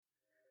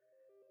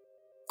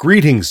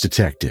Greetings,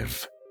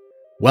 Detective.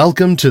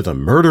 Welcome to the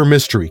Murder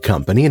Mystery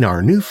Company and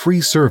our new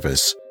free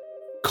service,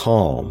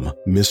 Calm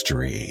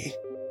Mystery.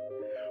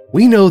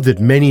 We know that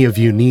many of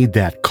you need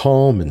that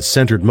calm and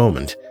centered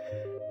moment,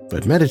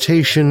 but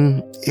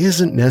meditation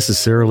isn't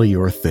necessarily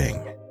your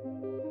thing.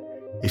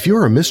 If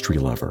you're a mystery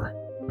lover,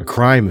 a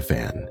crime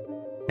fan,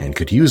 and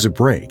could use a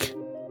break,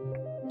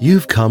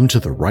 you've come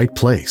to the right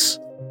place.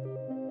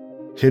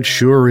 It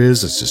sure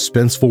is a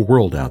suspenseful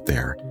world out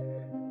there,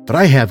 but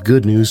I have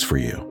good news for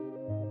you.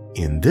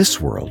 In this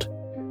world,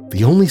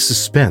 the only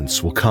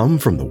suspense will come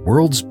from the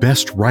world's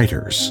best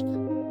writers.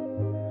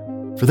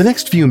 For the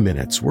next few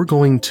minutes, we're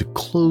going to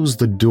close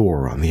the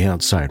door on the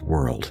outside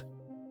world.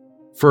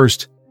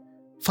 First,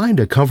 find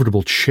a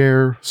comfortable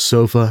chair,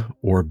 sofa,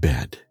 or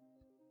bed.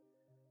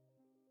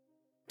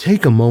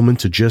 Take a moment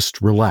to just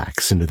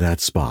relax into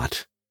that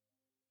spot.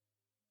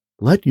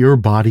 Let your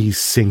body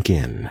sink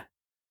in,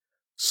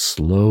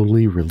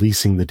 slowly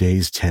releasing the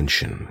day's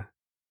tension.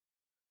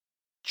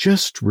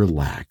 Just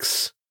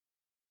relax.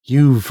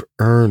 You've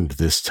earned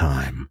this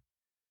time.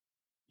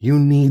 You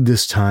need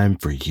this time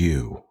for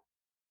you.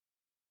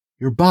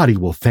 Your body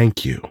will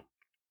thank you.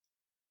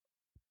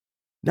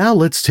 Now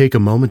let's take a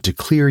moment to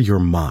clear your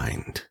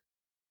mind.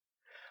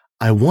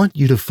 I want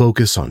you to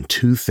focus on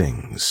two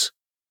things: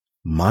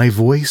 my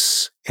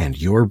voice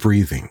and your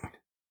breathing.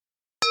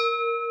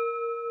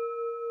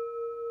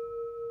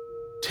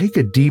 Take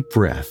a deep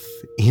breath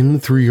in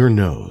through your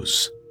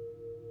nose.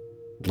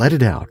 Let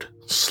it out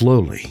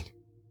slowly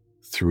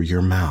through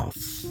your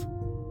mouth.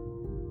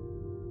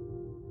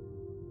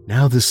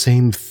 Now the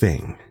same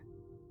thing,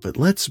 but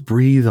let's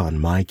breathe on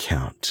my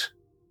count.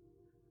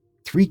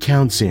 3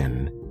 counts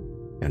in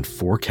and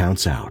 4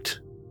 counts out.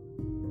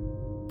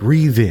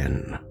 Breathe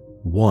in.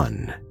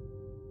 1,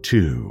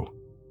 2,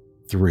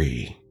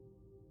 3.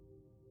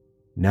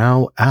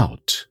 Now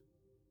out.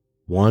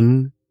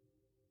 1,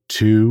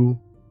 2,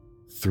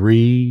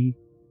 3,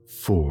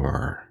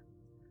 4.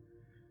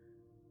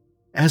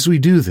 As we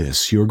do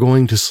this, you're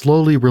going to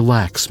slowly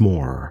relax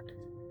more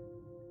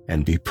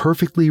and be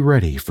perfectly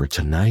ready for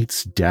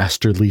tonight's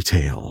dastardly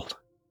tale.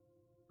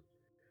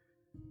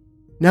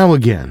 Now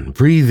again,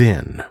 breathe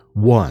in.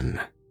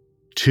 1,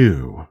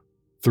 2,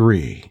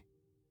 3.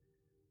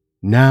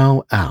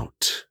 Now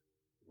out.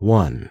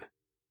 1,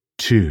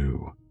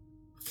 2,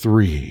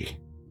 3,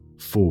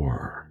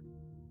 4.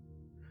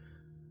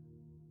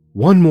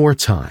 One more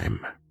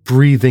time,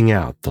 breathing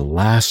out the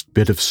last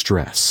bit of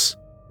stress.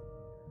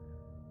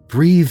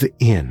 Breathe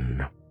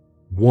in.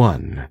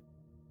 1,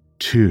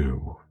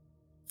 2,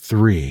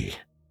 3.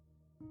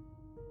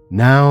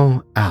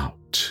 Now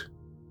out.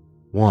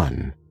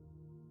 1,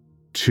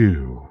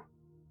 2,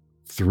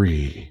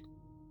 3,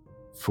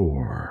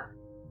 4.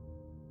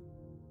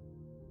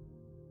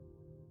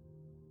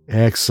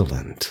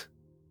 Excellent.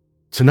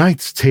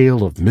 Tonight's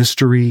tale of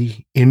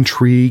mystery,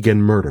 intrigue,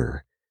 and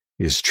murder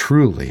is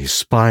truly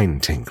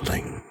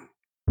spine-tingling.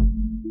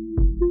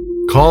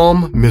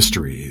 Calm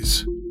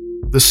Mysteries,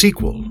 the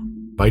sequel,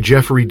 by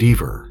Jeffrey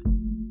Deaver,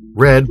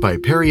 read by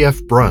Perry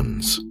F.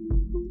 Bruns.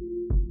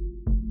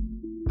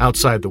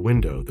 Outside the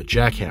window, the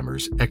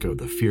jackhammers echoed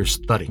the fierce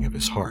thudding of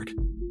his heart.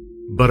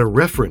 But a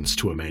reference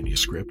to a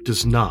manuscript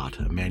does not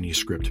a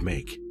manuscript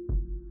make.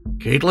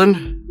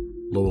 "Caitlin?"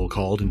 Lowell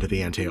called into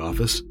the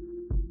ante-office.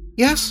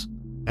 "Yes?"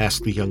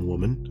 asked the young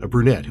woman, a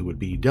brunette who would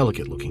be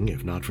delicate-looking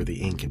if not for the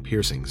ink and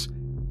piercings.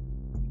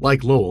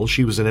 Like Lowell,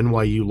 she was an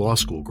NYU law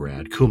school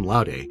grad, cum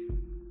laude,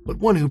 but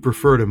one who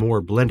preferred a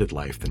more blended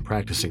life than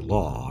practicing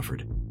law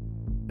offered.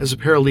 As a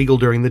paralegal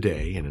during the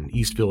day and an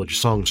East Village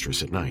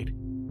songstress at night.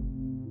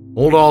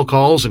 "Hold all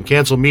calls and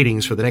cancel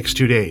meetings for the next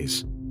 2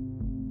 days."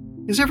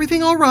 "Is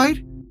everything all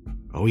right?"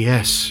 "Oh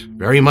yes,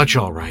 very much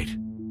all right,"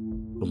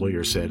 the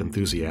lawyer said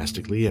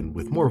enthusiastically and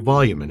with more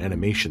volume and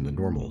animation than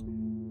normal,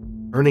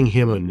 earning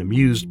him an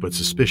amused but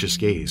suspicious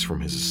gaze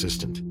from his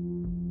assistant.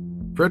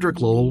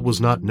 Frederick Lowell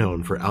was not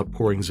known for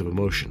outpourings of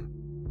emotion.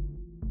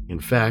 In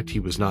fact, he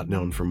was not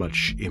known for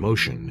much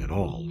emotion at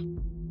all.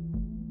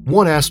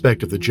 One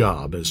aspect of the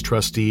job as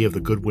trustee of the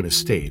Goodwin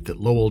estate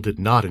that Lowell did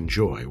not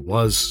enjoy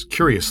was,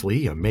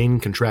 curiously, a main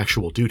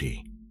contractual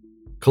duty: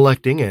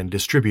 collecting and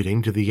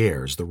distributing to the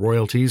heirs the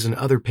royalties and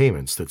other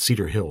payments that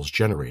Cedar Hills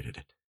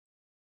generated.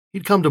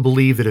 He'd come to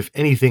believe that if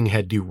anything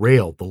had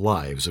derailed the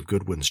lives of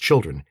Goodwin's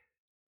children,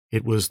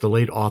 it was the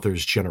late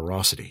author's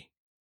generosity.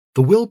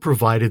 The will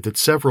provided that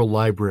several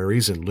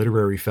libraries and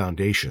literary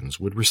foundations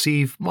would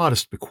receive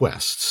modest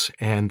bequests,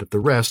 and that the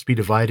rest be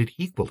divided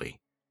equally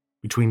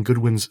between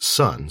Goodwin's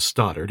son,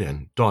 Stoddard,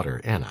 and daughter,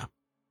 Anna.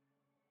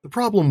 The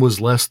problem was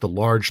less the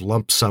large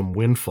lump sum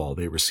windfall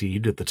they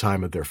received at the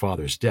time of their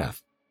father's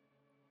death,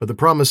 but the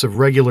promise of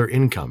regular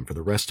income for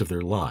the rest of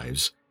their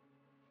lives,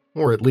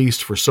 or at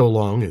least for so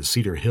long as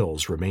Cedar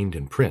Hills remained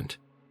in print.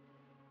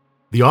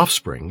 The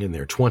offspring, in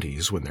their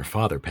 20s when their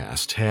father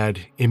passed,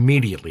 had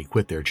immediately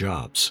quit their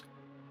jobs,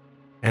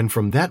 and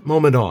from that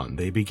moment on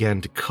they began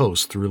to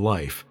coast through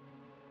life.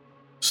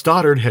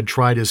 Stoddard had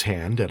tried his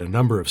hand at a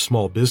number of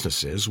small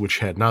businesses which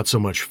had not so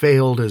much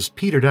failed as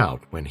petered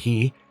out when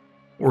he,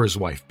 or his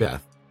wife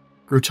Beth,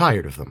 grew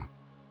tired of them.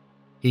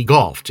 He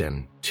golfed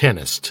and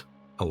tennised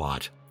a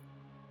lot.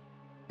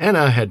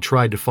 Anna had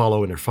tried to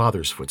follow in her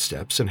father's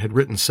footsteps and had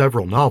written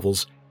several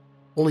novels,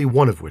 only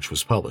one of which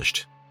was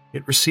published.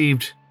 It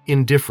received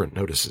indifferent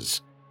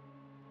notices.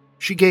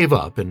 She gave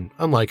up and,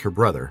 unlike her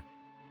brother,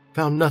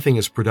 found nothing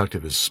as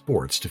productive as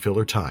sports to fill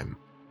her time.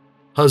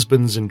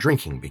 Husbands and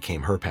drinking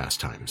became her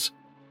pastimes.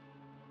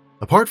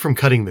 Apart from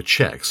cutting the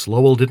checks,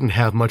 Lowell didn't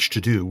have much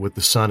to do with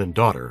the son and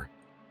daughter,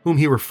 whom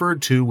he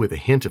referred to with a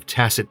hint of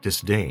tacit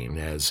disdain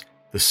as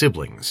the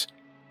siblings.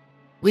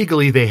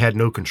 Legally, they had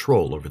no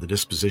control over the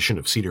disposition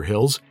of Cedar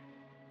Hills.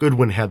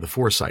 Goodwin had the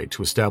foresight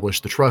to establish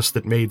the trust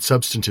that made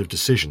substantive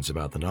decisions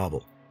about the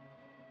novel.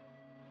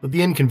 But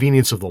the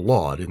inconvenience of the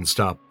law didn't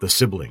stop the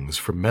siblings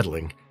from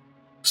meddling,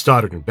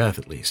 Stoddard and Beth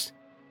at least.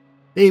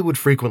 They would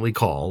frequently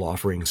call,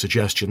 offering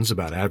suggestions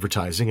about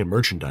advertising and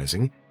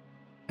merchandising,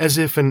 as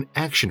if an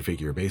action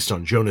figure based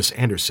on Jonas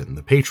Anderson,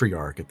 the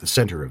patriarch at the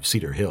center of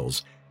Cedar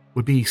Hills,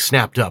 would be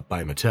snapped up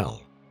by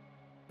Mattel.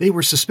 They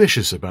were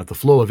suspicious about the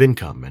flow of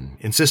income and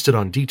insisted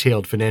on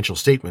detailed financial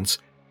statements,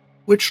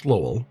 which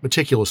Lowell,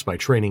 meticulous by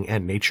training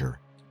and nature,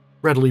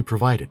 readily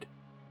provided.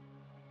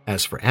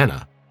 As for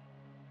Anna,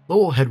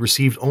 Lowell had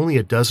received only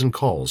a dozen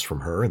calls from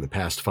her in the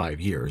past 5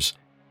 years,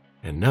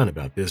 and none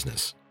about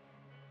business.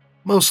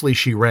 Mostly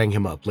she rang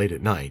him up late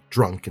at night,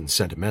 drunk and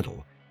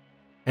sentimental,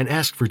 and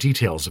asked for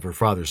details of her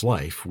father's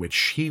life, which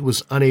he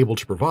was unable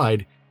to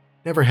provide,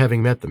 never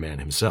having met the man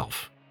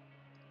himself.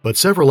 But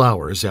several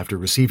hours after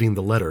receiving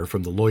the letter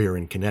from the lawyer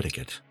in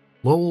Connecticut,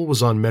 Lowell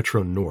was on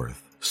Metro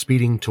North,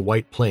 speeding to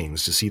White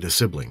Plains to see the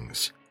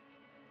siblings.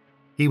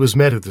 He was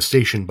met at the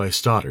station by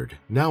Stoddard,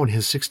 now in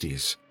his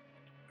 60s.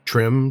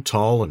 Trim,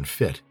 tall, and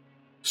fit,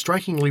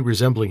 strikingly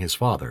resembling his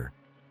father,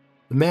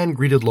 the man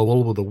greeted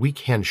Lowell with a weak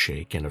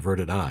handshake and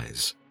averted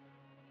eyes.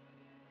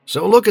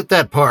 "So look at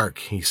that park,"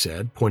 he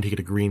said, pointing at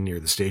a green near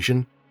the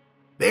station.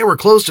 "They were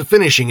close to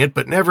finishing it,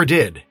 but never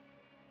did.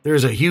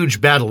 There's a huge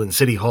battle in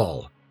City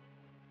Hall.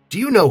 Do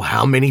you know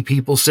how many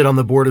people sit on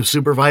the Board of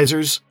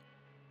Supervisors?"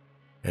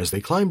 As they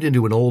climbed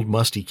into an old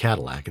musty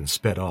Cadillac and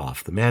sped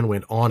off, the man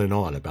went on and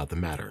on about the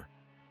matter.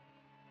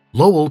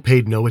 Lowell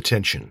paid no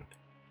attention.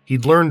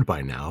 He'd learned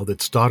by now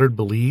that Stoddard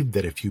believed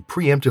that if you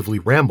preemptively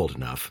rambled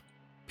enough,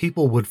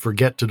 people would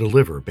forget to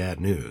deliver bad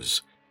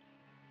news.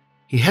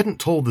 He hadn't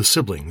told the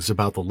siblings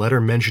about the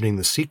letter mentioning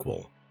the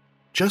sequel,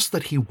 just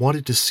that he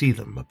wanted to see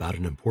them about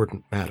an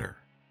important matter.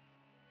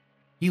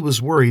 He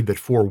was worried that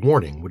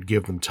forewarning would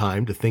give them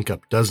time to think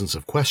up dozens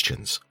of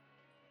questions,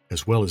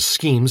 as well as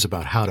schemes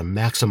about how to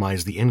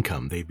maximize the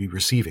income they'd be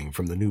receiving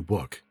from the new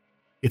book.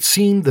 It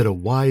seemed that a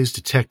wise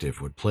detective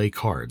would play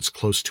cards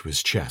close to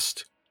his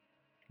chest.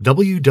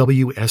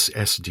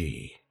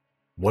 WWSSD.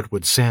 What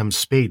would Sam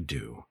Spade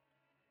do?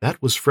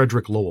 That was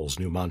Frederick Lowell's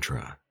new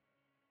mantra.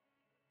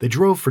 They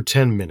drove for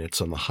 10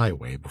 minutes on the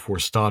highway before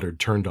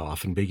Stoddard turned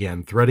off and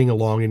began threading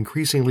along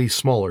increasingly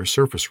smaller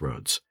surface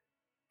roads.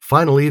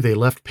 Finally, they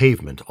left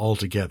pavement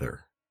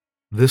altogether.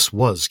 This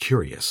was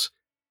curious.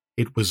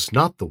 It was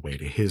not the way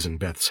to his and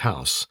Beth's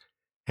house,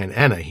 and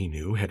Anna, he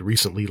knew, had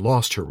recently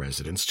lost her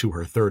residence to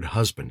her third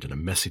husband in a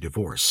messy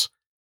divorce.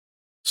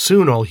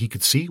 Soon all he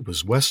could see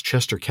was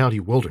Westchester County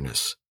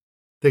wilderness,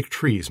 thick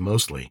trees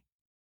mostly,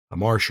 a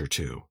marsh or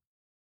two.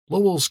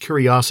 Lowell's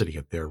curiosity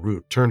at their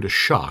route turned to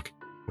shock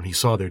when he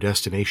saw their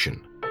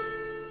destination.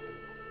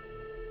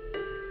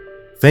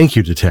 Thank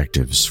you,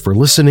 detectives, for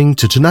listening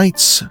to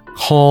tonight's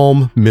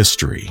Calm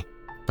Mystery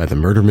by the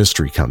Murder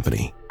Mystery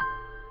Company.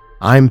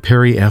 I'm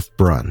Perry F.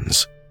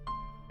 Bruns.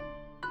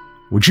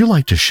 Would you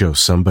like to show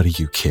somebody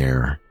you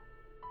care?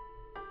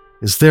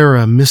 Is there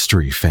a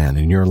mystery fan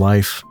in your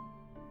life?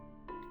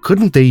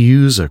 Couldn't they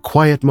use a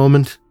quiet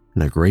moment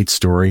and a great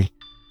story?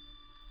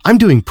 I'm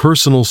doing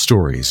personal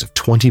stories of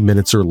 20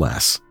 minutes or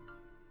less.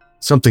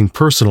 Something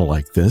personal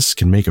like this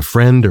can make a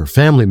friend or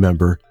family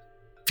member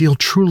feel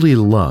truly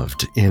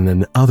loved in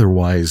an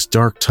otherwise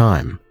dark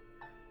time.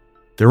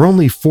 They're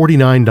only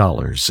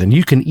 $49, and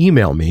you can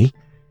email me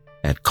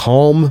at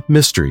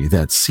calmmystery,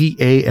 that's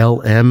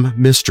C-A-L-M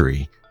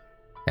mystery,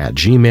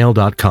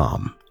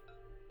 @gmail.com.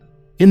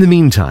 In the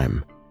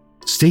meantime,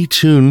 stay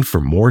tuned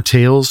for more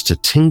tales to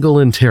tingle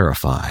and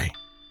terrify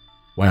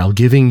while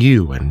giving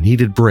you a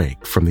needed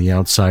break from the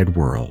outside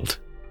world.